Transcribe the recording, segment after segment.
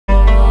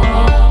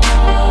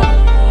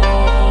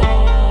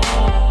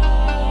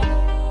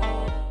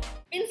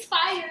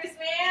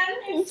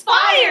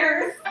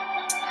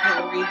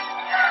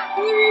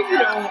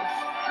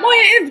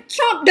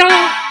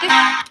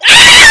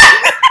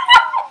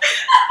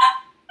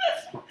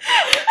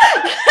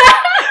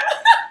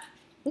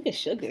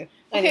sugar.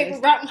 Okay,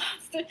 but Rap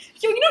Monster.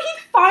 Yo, you know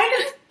he's fine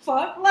as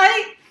fuck.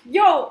 Like,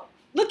 yo,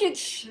 look at.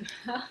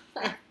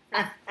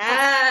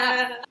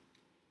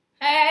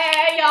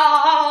 Hey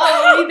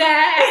y'all, we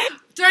back.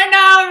 Right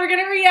now we're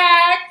gonna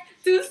react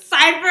to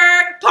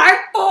Cypher Part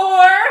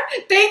 4.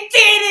 They did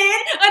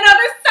it!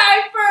 Another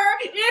Cypher!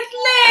 It's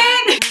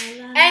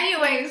lit!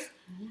 Anyways,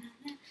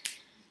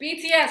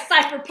 BTS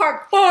Cypher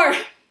Part 4.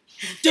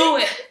 Do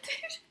it!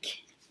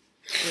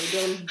 We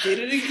done did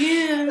it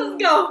again.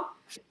 Let's go.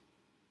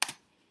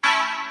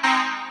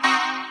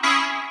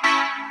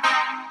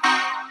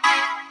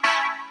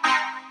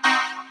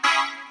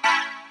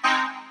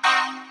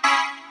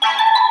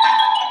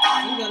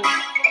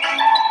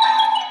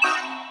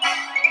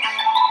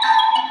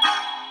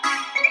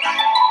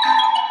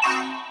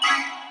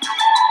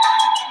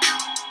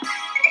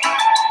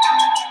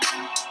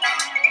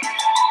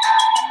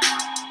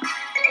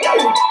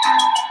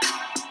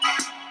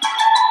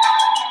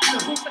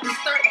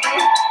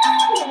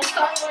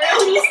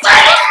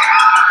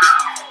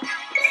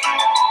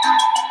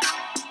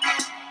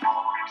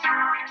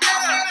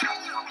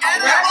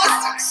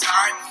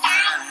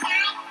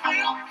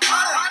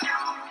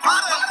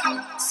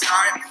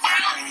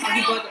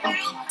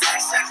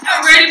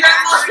 I'm ready,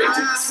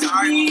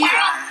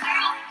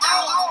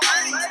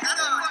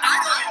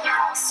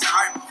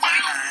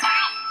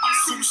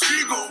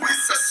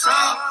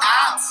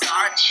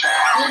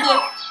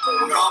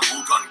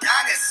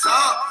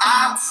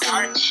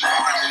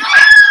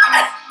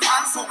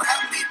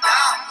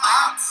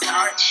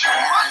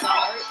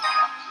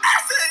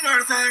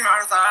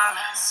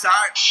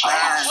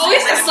 oh, he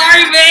said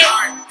sorry, babe.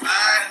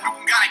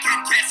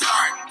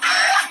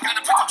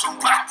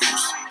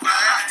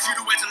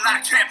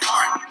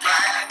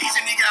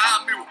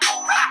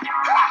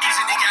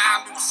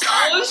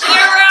 Oh, she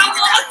around.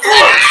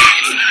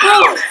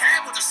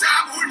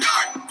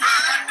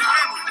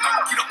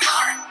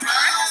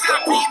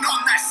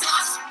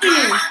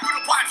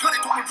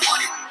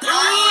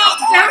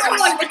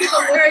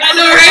 I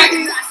know, right?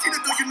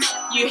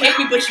 You hate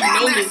me, but you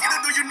know me.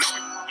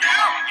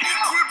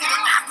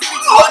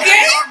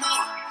 Okay.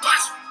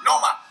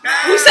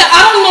 Who said I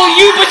don't know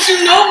you, but you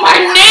know my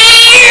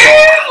name?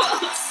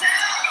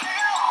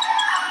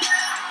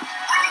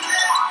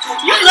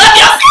 You love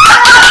yourself.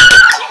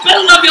 You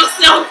better love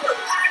yourself.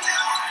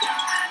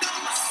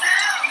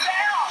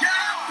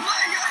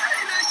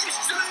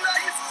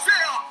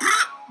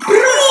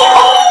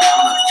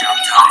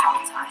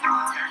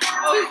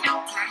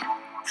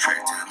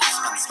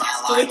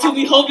 To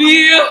be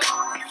hobby. So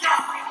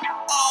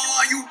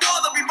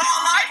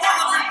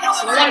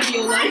I wanna be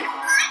your life.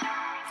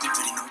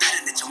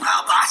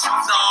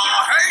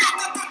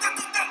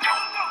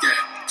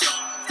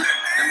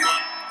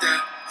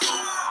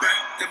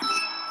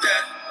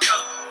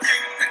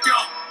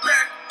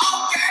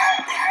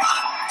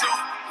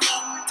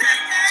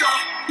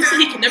 He said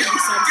he can never be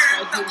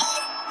satisfied, dude.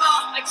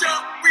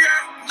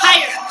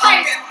 Higher,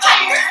 higher,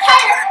 higher,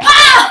 higher.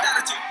 Ah!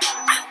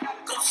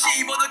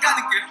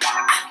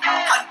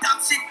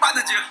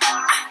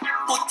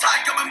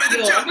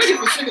 Yo, I'm ready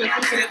for sugar to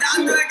fuck it up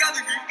too.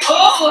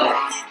 Oh!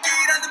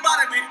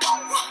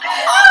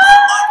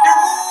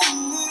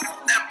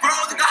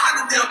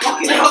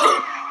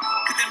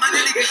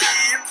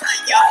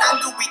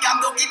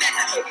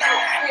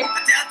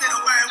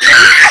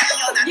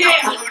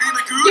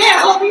 Yeah,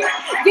 homie.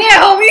 Yeah,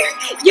 homie.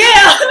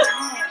 Yeah.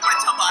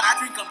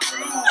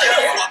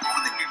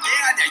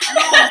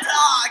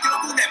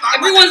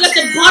 Everyone's at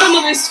the bottom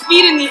of his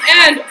feet in the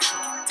end.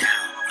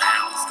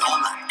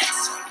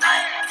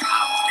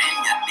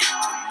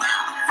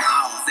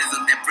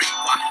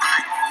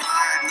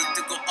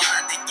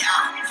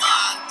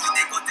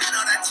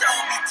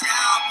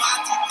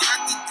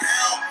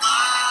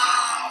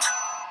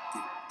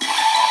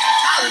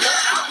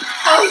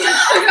 Oh, yes,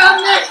 I got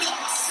next.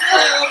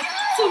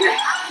 Sugar.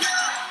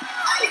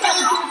 You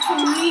gotta do it for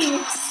me.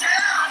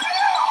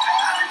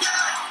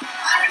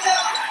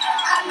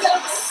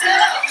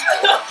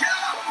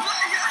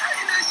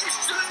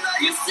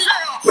 You said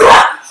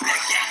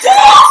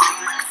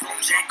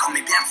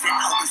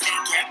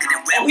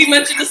we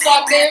mentioned the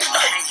song there.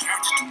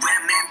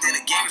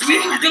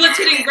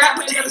 Rehabilitating rap.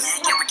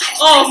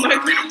 Oh my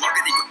god.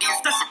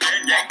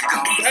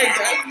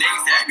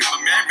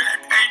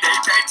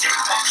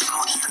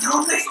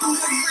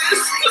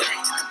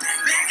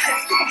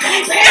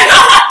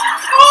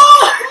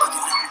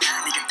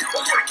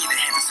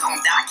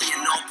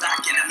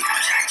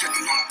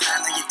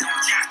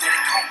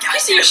 You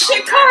see your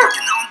shit car?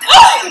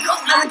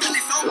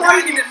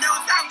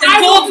 And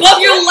go above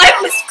your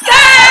lifeless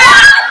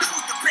path!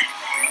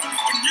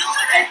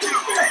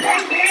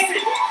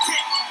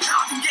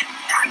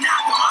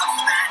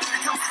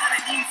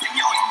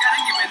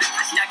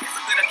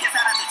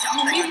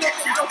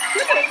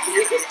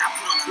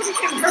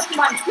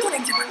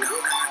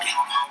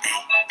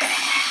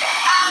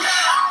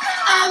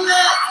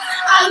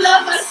 I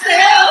love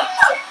myself.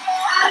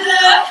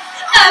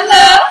 I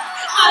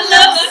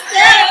love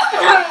myself.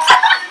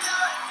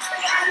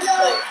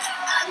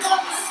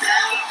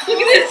 Look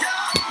at this.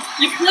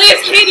 You play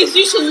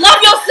should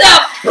love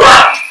yourself. I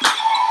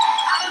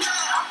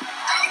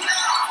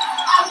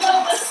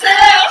love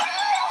myself.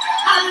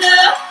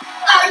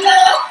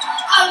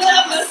 I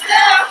love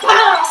myself.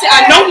 See, I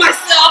know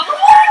myself.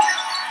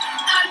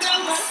 I know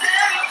myself.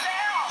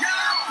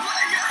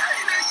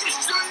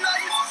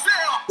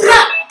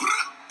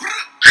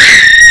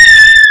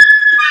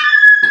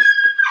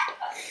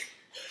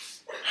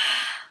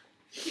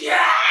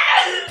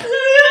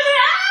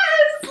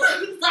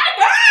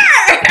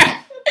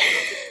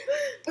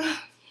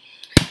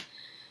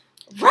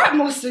 Rat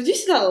monster, did you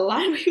see that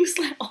line where he was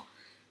like,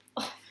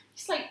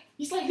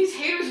 he's like, these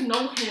haters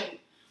know him,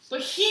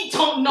 but he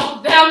don't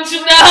know them,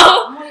 you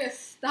know? Moya,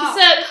 stop.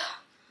 He said,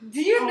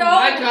 do you know?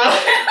 My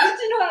God. Did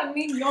you know what I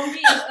mean? Yogi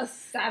is a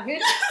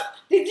savage.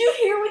 Did you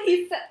hear what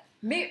he said?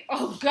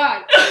 Oh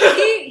God,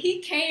 he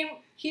came.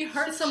 He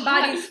hurt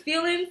somebody's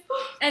feelings,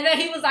 and then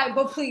he was like,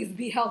 "But please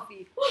be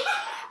healthy."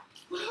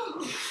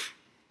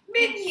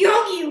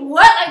 Yogi,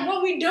 what? Like,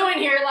 what we doing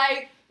here?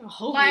 Like,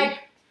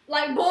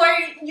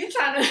 boy, you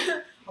trying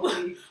to.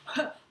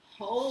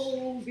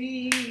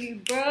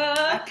 Hobie,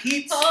 bruh.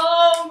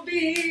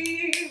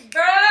 Hobie,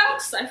 bruh.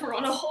 Cypher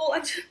on a hole.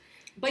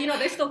 But you know,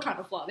 they still kind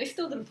of flawed. They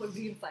still didn't put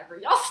V in Cypher.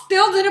 Y'all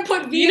still didn't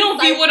put V in You know,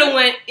 Cypher. V would have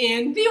went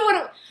in. V would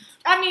have.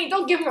 I mean,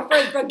 don't give him a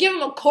phrase, bro. Give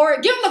him a chorus.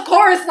 Give him the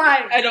chorus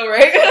line. I know,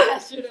 right?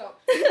 That shit up.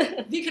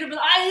 V could have been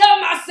like, I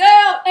love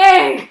myself.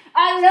 Hey,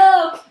 I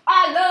love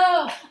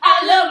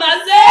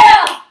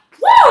myself.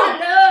 Woo! I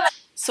love.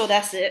 So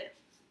that's it.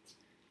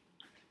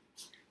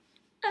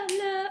 I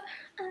love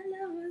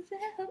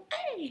myself.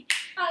 Hey,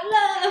 I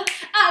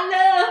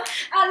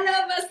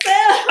love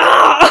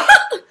myself.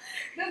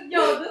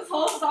 Yo, this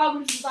whole song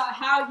was about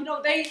how, you know,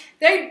 they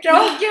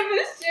don't give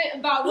a shit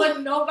about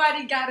what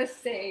nobody gotta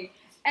say.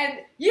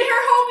 And you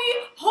hear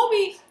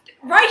Hobie,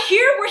 right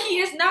here where he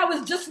is now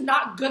is just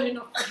not good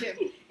enough for him.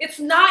 It's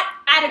not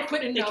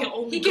adequate enough.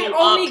 He can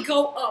only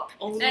go up.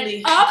 Only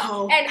and up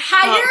go and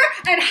higher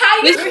up. and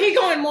higher. Where he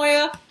going,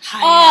 Moya?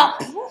 Higher.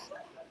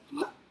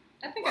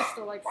 I think I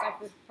still like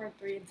Cypher Part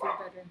 3 and 2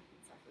 better than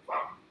Cypher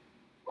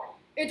 4.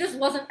 It just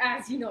wasn't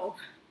as, you know,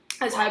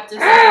 as hyped as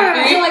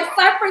so like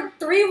Cypher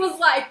 3 was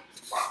like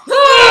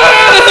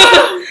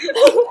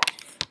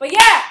But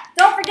yeah,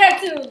 don't forget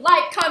to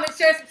like, comment,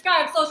 share,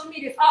 subscribe, social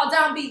media is all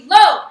down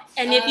below.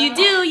 And if you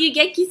do, you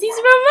get kisses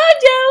from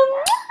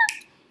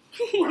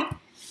Mojo.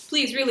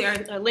 Please, really,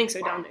 our links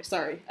are down there.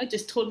 Sorry, I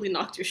just totally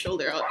knocked your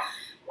shoulder out.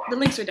 The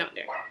links are down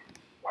there.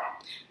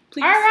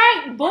 Please.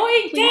 Alright,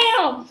 boy,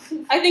 damn.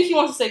 I think he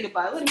wants to say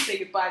goodbye. Let him say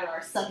goodbye to our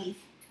subbies.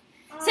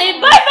 Say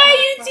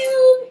bye-bye,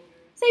 YouTube.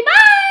 Say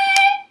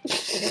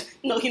bye.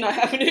 No, he's not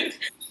having it.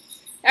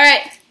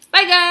 Alright,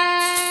 bye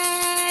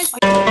guys.